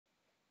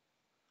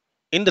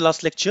In the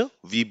last lecture,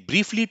 we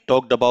briefly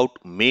talked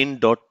about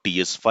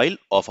main.ts file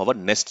of our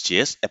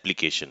Nest.js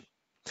application.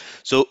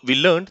 So we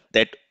learned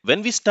that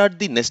when we start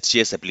the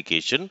Nest.js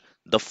application,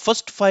 the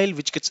first file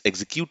which gets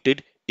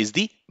executed is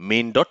the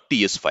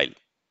main.ts file.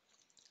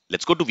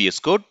 Let's go to VS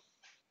Code.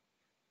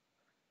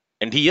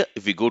 And here,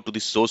 if we go to the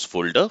source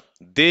folder,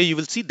 there you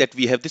will see that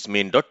we have this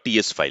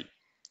main.ts file.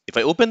 If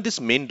I open this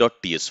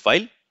main.ts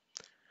file,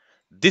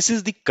 this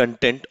is the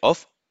content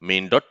of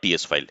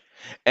main.ts file.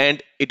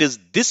 And it is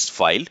this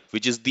file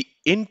which is the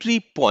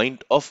entry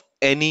point of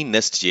any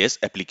Nest.js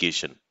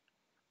application.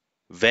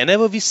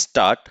 Whenever we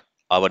start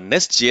our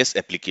Nest.js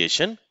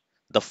application,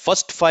 the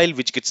first file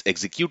which gets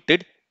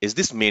executed is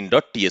this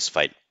main.ts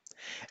file.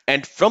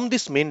 And from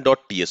this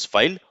main.ts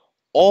file,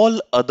 all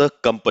other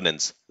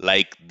components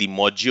like the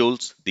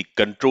modules, the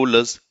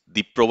controllers,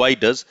 the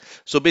providers,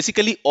 so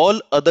basically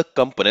all other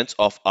components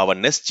of our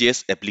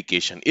Nest.js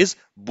application is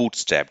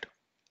bootstrapped.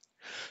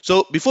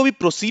 So before we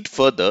proceed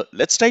further,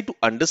 let's try to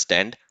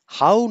understand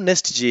how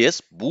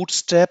Nest.js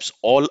bootstraps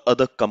all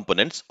other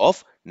components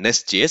of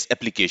Nest.js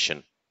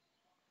application.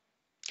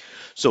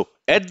 So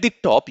at the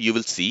top, you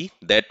will see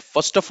that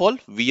first of all,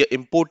 we are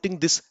importing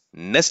this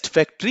Nest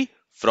factory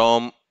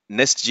from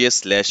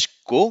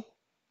nestjs/co.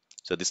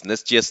 So this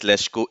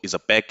nestjs/co is a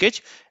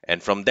package,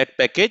 and from that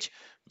package,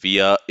 we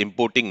are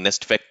importing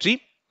Nest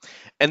factory.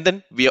 And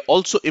then we are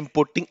also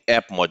importing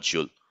app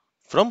module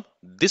from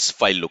this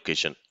file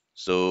location.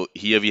 So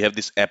here we have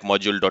this app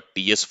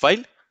module.ts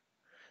file.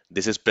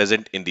 This is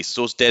present in the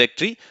source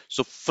directory.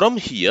 So from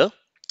here,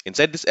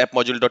 inside this app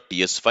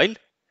module.ts file,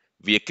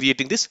 we are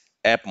creating this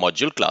app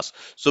module class.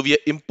 So we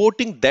are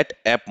importing that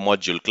app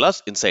module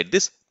class inside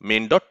this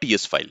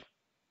main.ts file.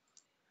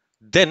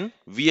 Then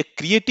we are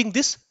creating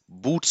this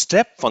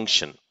bootstrap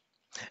function,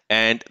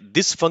 and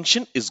this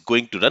function is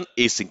going to run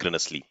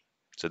asynchronously.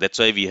 So that's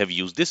why we have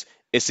used this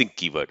async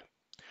keyword.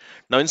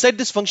 Now inside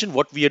this function,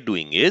 what we are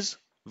doing is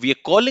we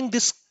are calling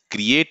this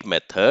create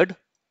method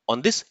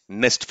on this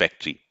nest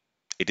factory.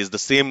 It is the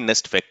same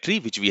nest factory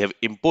which we have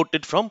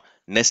imported from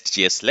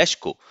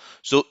nestjs/co.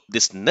 So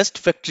this nest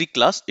factory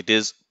class, it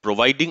is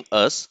providing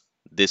us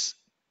this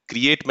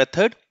create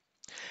method,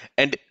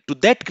 and to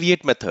that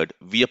create method,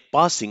 we are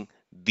passing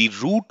the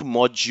root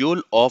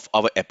module of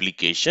our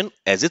application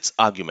as its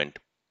argument.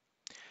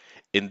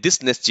 In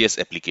this Nest.js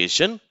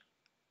application,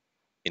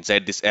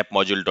 inside this app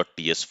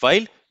module.ts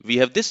file, we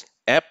have this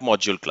app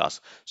module class.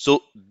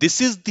 So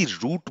this is the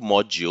root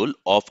module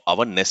of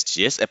our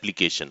Nest.js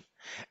application.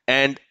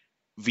 And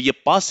we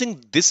are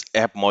passing this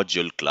app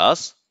module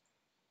class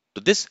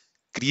to this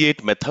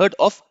create method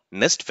of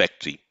Nest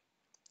factory.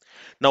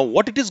 Now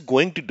what it is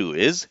going to do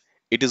is,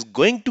 it is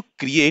going to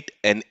create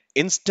an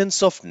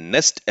instance of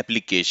Nest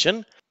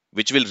application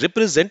which will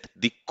represent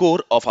the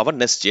core of our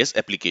Nest.js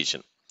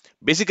application.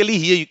 Basically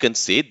here you can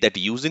say that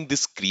using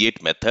this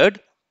create method,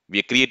 we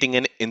are creating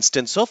an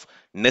instance of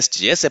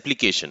Nest.js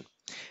application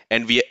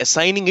and we are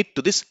assigning it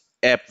to this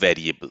app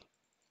variable.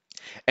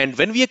 And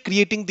when we are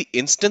creating the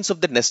instance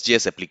of the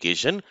Nest.js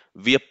application,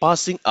 we are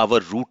passing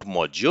our root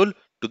module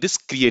to this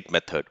create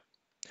method.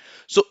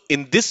 So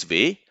in this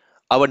way,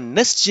 our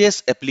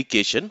Nest.js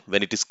application,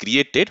 when it is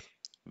created,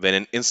 when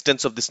an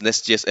instance of this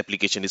Nest.js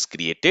application is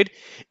created,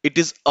 it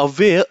is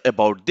aware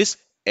about this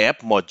app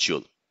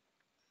module.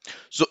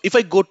 So if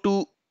I go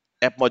to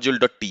app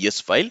module.ts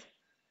file,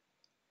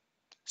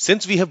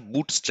 since we have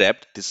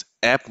bootstrapped this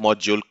app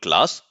module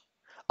class,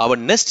 our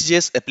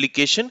Nest.js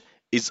application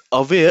is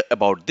aware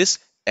about this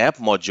app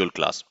module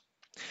class.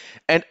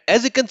 And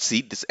as you can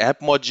see, this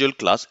app module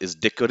class is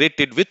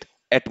decorated with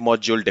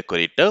 @module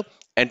decorator,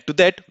 and to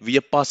that we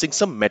are passing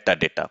some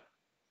metadata.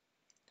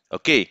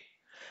 Okay,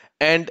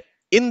 and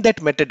in that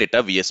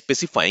metadata we are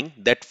specifying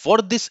that for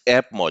this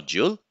app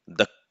module,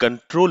 the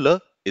controller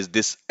is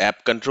this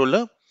app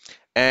controller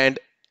and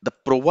the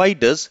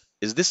providers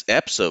is this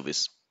app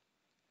service.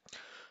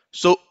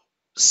 So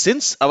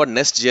since our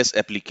Nest.js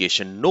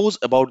application knows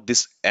about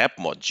this app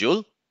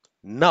module,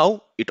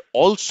 now it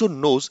also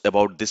knows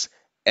about this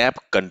app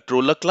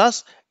controller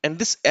class and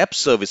this app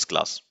service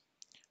class.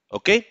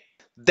 Okay,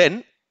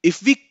 then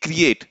if we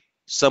create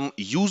some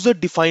user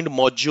defined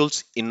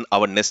modules in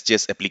our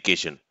Nest.js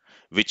application,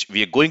 which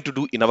we are going to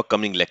do in our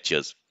coming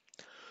lectures,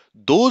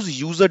 those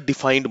user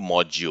defined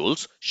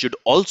modules should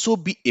also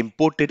be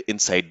imported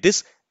inside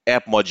this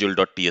app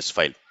module.ts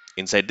file,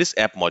 inside this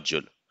app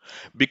module,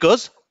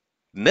 because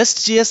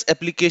Nest.js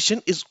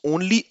application is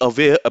only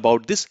aware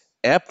about this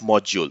app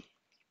module.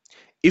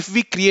 If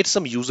we create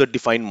some user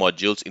defined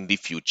modules in the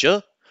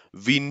future,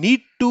 we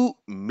need to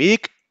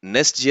make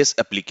Nest.js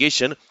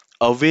application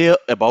aware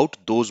about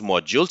those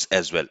modules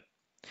as well.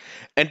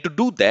 And to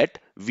do that,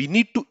 we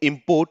need to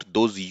import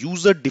those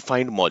user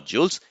defined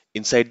modules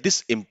inside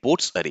this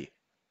imports array,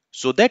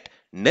 so that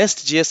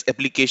Nest.js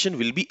application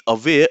will be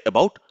aware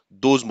about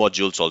those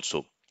modules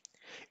also.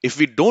 If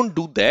we don't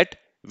do that,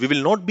 we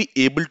will not be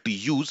able to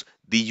use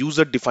the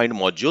user defined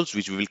modules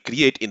which we will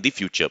create in the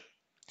future,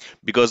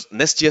 because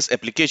Nest.js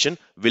application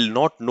will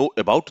not know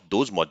about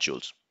those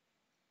modules.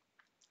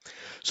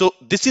 So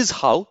this is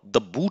how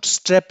the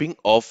bootstrapping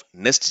of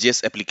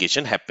Nest.js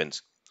application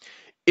happens.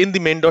 In the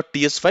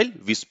main.ts file,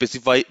 we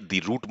specify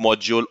the root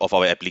module of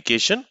our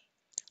application.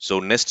 So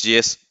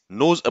Nest.js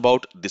knows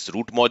about this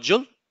root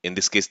module, in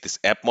this case this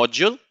app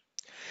module.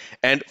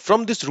 And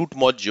from this root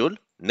module,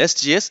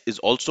 Nest.js is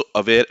also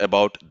aware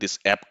about this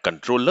app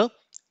controller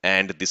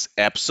and this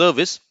app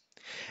service.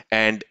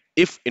 And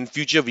if in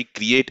future we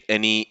create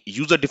any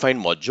user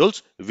defined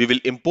modules, we will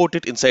import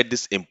it inside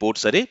this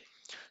imports array.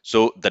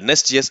 So the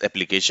Nest.js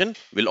application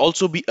will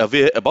also be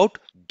aware about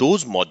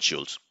those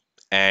modules.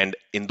 And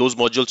in those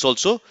modules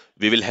also,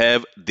 we will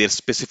have their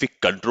specific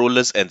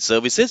controllers and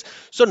services.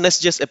 So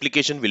Nest.js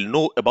application will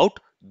know about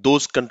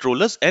those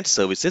controllers and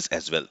services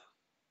as well.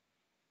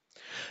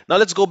 Now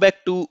let's go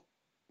back to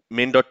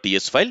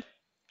main.ts file.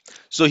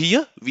 So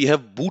here we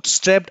have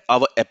bootstrapped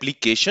our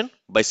application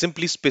by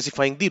simply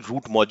specifying the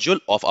root module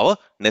of our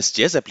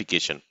Nest.js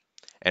application.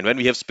 And when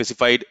we have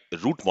specified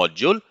root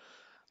module,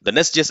 the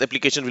Nest.js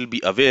application will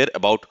be aware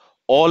about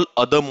all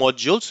other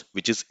modules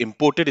which is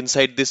imported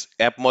inside this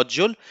app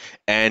module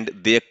and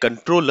their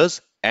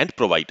controllers and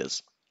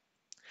providers.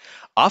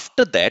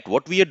 After that,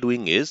 what we are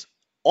doing is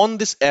on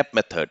this app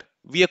method,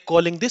 we are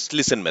calling this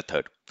listen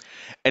method.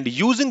 And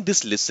using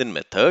this listen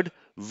method,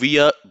 we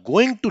are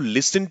going to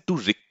listen to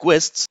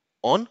requests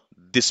on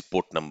this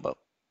port number.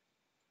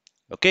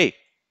 Okay.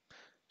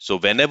 So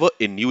whenever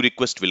a new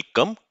request will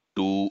come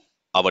to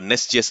our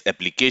Nest.js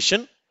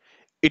application,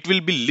 it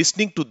will be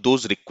listening to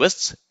those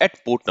requests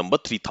at port number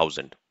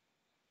 3000.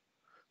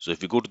 So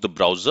if you go to the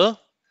browser,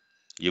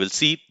 you will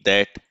see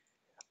that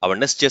our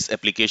Nest.js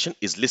application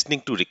is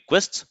listening to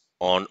requests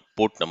on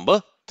port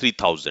number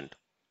 3000.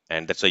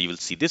 And that's why you will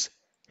see this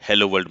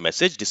hello world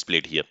message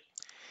displayed here.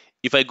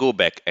 If I go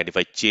back and if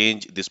I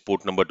change this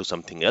port number to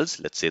something else,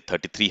 let's say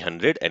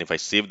 3300, and if I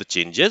save the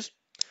changes,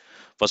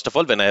 first of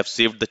all, when I have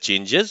saved the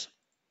changes,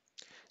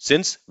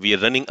 since we are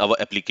running our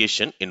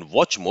application in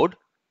watch mode,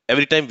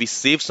 every time we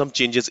save some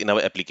changes in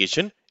our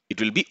application, it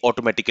will be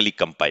automatically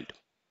compiled.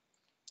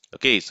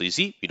 Okay, so you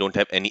see, we don't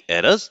have any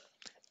errors.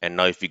 And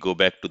now if we go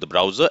back to the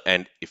browser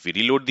and if we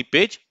reload the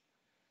page,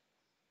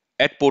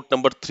 at port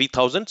number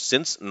 3000,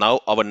 since now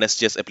our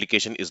Nest.js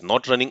application is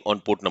not running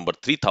on port number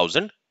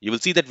 3000, you will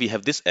see that we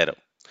have this error.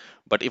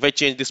 But if I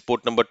change this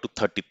port number to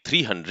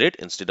 3300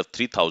 instead of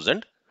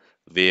 3000,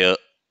 where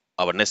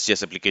our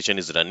Nest.js application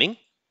is running,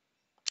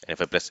 and if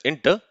I press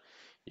enter,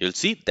 you'll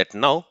see that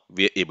now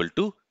we are able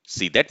to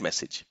see that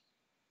message.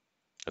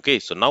 Okay,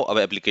 so now our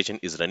application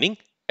is running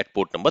at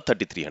port number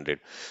 3300.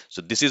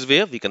 So this is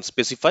where we can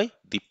specify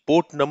the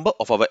port number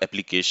of our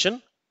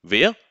application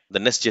where the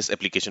Nest.js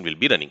application will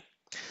be running.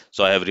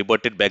 So I have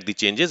reverted back the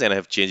changes and I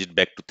have changed it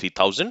back to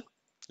 3000.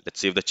 Let's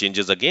save the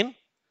changes again.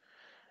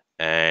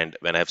 And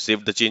when I have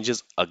saved the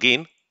changes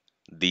again,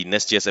 the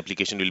Nest.js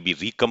application will be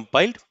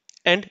recompiled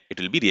and it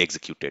will be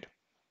re-executed.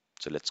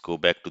 So let's go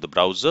back to the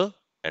browser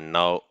and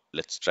now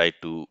let's try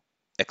to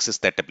access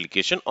that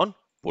application on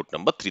port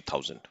number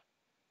 3000.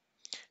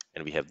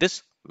 And we have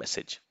this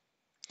message.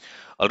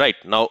 All right,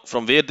 now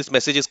from where this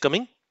message is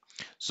coming?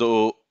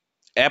 So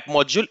app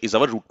module is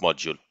our root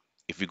module.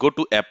 If we go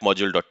to app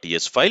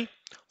module.ts file,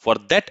 for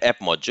that app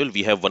module,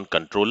 we have one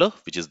controller,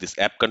 which is this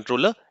app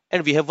controller,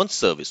 and we have one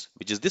service,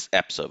 which is this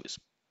app service.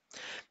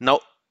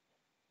 Now,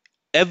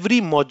 every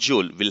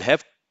module will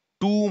have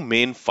two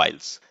main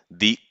files,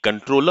 the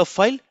controller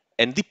file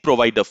and the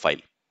provider file.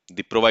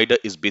 The provider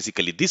is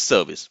basically this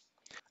service.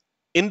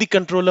 In the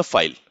controller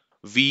file,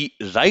 we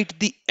write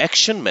the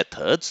action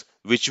methods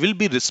which will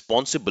be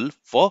responsible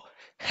for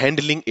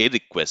handling a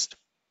request.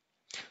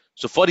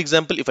 So for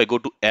example, if I go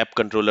to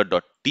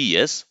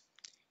appcontroller.ts,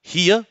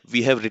 here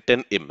we have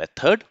written a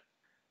method,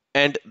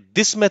 and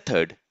this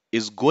method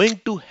is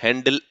going to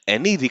handle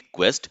any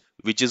request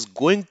which is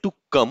going to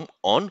come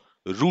on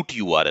root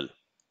URL.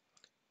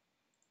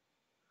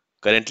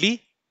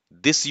 Currently,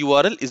 this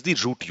URL is the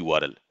root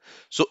URL.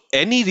 So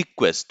any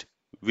request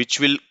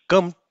which will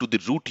come to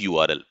the root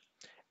URL,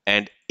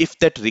 and if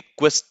that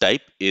request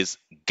type is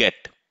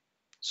get,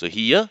 so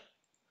here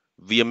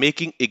we are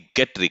making a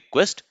get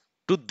request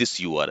to this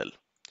URL.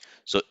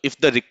 So if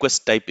the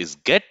request type is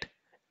get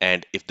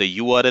and if the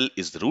URL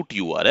is root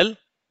URL,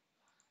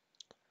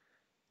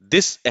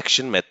 this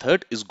action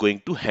method is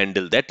going to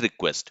handle that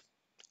request.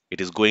 It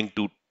is going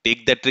to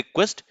take that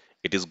request,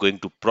 it is going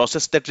to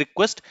process that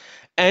request,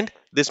 and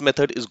this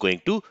method is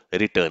going to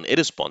return a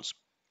response.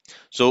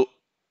 So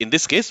in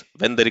this case,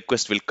 when the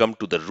request will come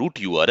to the root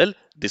URL,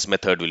 this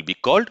method will be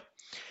called,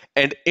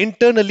 and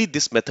internally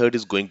this method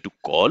is going to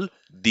call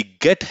the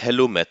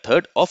getHello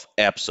method of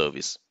app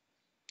service.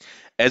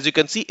 As you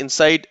can see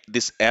inside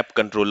this app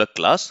controller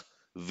class,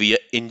 we are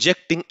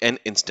injecting an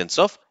instance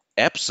of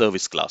app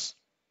service class.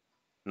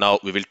 Now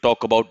we will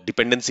talk about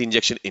dependency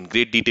injection in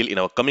great detail in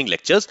our coming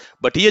lectures,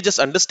 but here just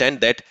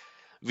understand that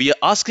we are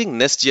asking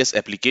Nest.js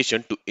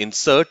application to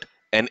insert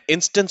an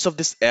instance of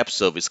this app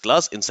service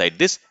class inside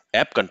this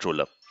app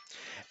controller.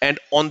 And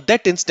on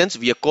that instance,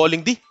 we are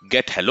calling the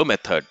getHello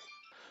method.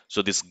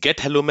 So this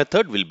getHello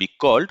method will be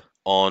called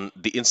on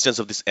the instance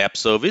of this app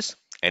service,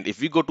 And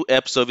if we go to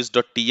app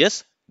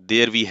service.ts,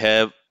 there we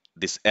have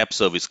this app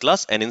service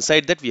class, and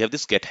inside that we have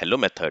this get hello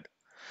method.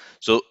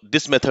 So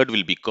this method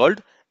will be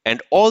called,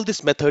 and all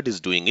this method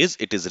is doing is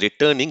it is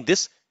returning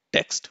this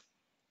text.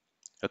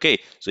 Okay,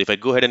 so if I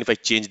go ahead and if I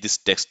change this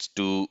text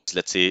to,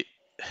 let's say,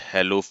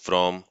 hello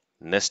from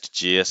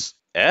Nest.js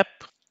app,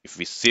 if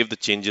we save the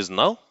changes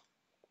now,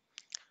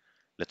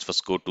 let's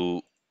first go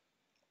to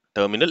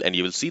terminal and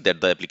you will see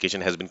that the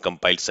application has been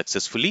compiled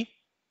successfully.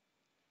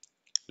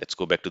 Let's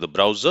go back to the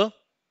browser,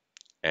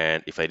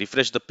 and if I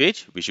refresh the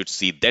page, we should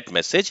see that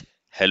message,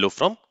 hello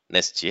from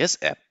Nest.js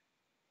app.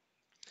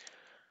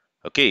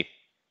 Okay,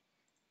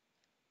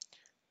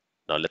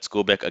 now let's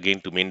go back again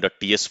to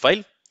main.ts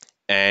file,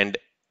 and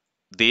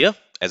there,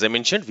 as I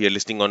mentioned, we are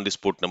listing on this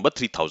port number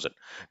 3000.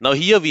 Now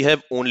here we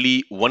have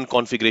only one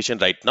configuration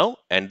right now,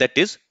 and that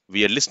is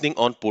we are listening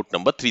on port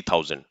number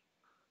 3000.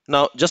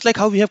 Now, just like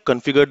how we have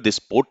configured this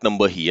port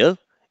number here,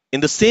 in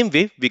the same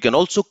way, we can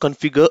also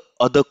configure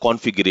other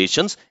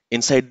configurations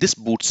inside this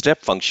Bootstrap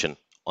function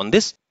on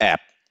this app.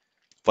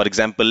 For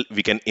example,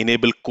 we can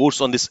enable course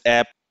on this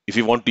app. If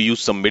we want to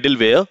use some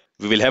middleware,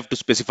 we will have to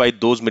specify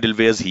those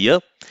middlewares here.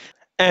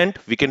 And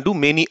we can do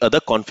many other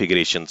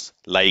configurations,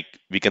 like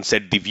we can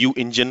set the view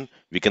engine,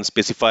 we can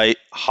specify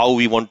how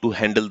we want to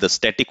handle the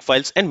static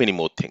files, and many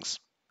more things.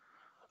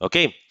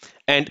 Okay,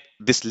 and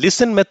this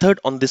listen method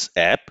on this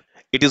app,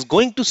 it is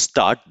going to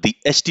start the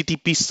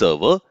HTTP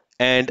server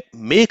and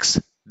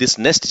makes this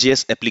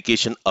Nest.js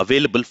application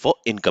available for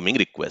incoming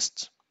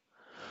requests.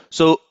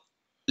 So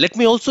let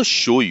me also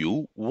show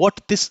you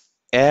what this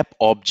app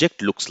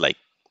object looks like.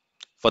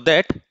 For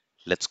that,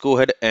 let's go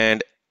ahead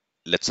and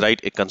let's write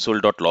a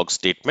console.log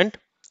statement,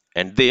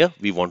 and there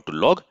we want to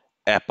log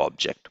app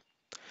object.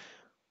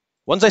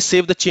 Once I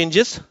save the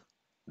changes,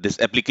 this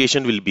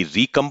application will be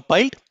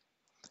recompiled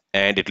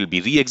and it will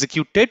be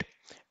re-executed,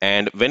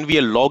 and when we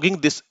are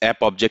logging this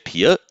app object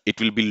here, it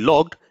will be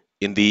logged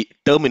in the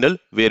terminal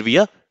where we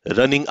are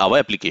running our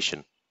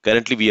application.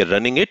 Currently we are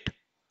running it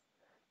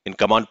in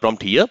command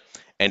prompt here,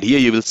 and here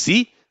you will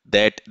see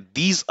that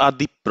these are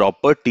the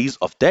properties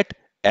of that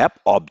app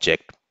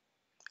object.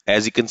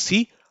 As you can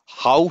see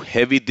how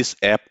heavy this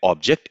app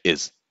object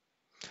is.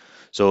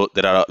 So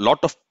there are a lot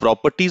of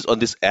properties on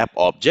this app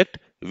object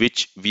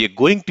which we are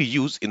going to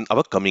use in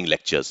our coming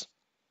lectures.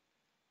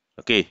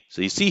 Okay,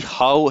 so you see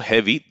how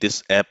heavy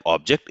this app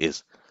object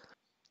is.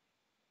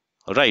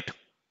 All right,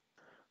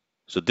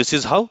 so this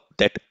is how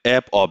that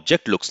app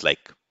object looks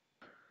like.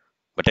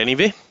 But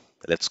anyway,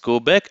 let's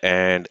go back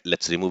and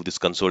let's remove this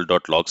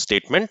console.log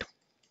statement.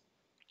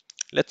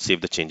 Let's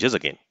save the changes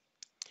again.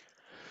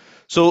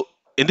 So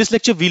in this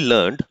lecture, we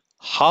learned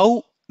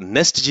how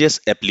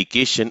Nest.js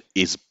application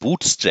is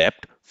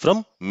bootstrapped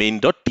from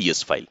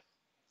main.ts file.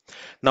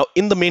 Now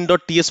in the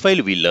main.ts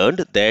file, we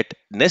learned that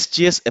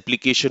Nest.js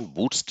application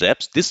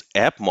bootstraps this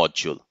app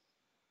module,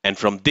 and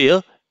from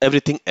there,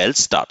 everything else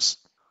starts.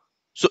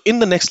 So in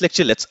the next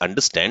lecture, let's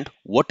understand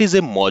what is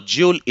a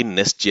module in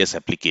Nest.js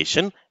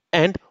application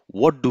and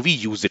what do we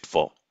use it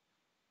for.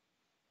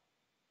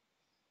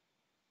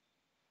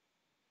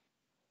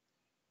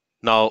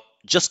 Now,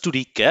 just to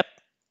recap,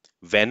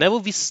 whenever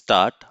we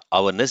start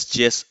our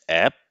Nest.js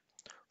app,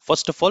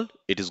 first of all,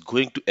 it is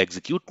going to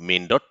execute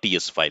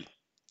main.ts file.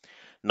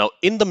 Now,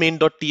 in the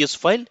main.ts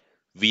file,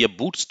 we are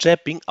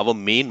bootstrapping our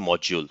main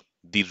module,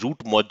 the root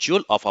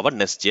module of our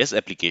Nest.js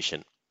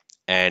application.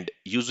 And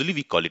usually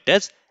we call it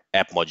as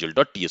app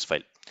module.ts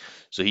file.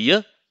 So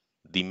here,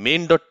 the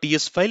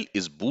main.ts file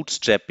is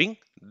bootstrapping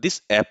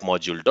this app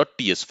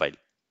module.ts file.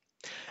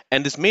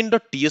 And this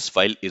main.ts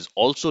file is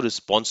also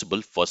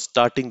responsible for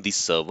starting the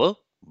server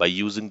by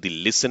using the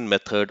listen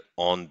method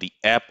on the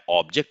app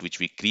object which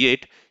we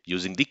create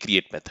using the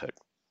create method.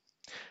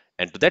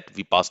 And to that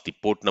we pass the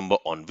port number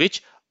on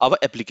which our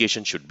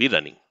application should be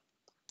running.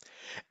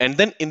 And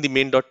then in the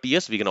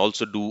main.ts we can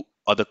also do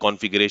other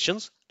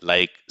configurations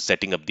like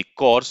setting up the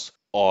CORS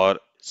or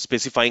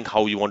specifying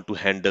how you want to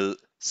handle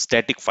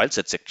static files,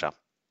 etc.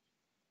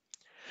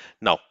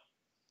 Now,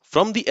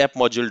 from the app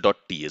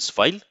module.ts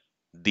file,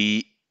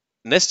 the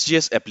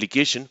Nest.js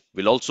application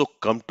will also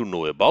come to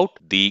know about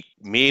the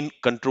main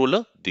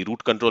controller, the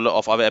root controller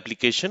of our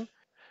application.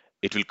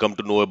 It will come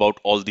to know about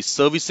all the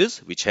services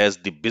which has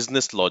the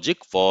business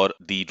logic for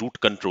the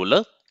root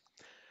controller.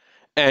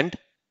 And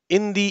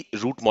in the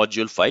root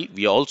module file,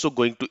 we are also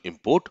going to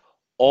import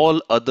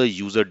all other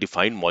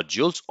user-defined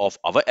modules of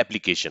our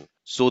application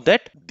so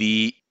that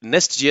the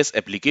Nest.js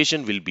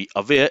application will be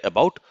aware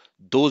about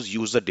those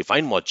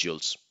user-defined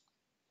modules.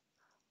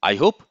 I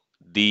hope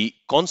the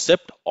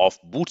concept of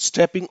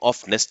bootstrapping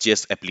of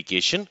Nest.js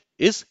application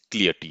is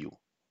clear to you.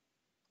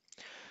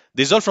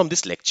 This is all from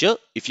this lecture.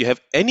 If you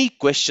have any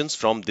questions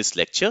from this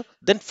lecture,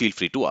 then feel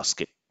free to ask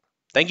it.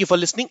 Thank you for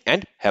listening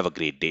and have a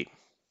great day.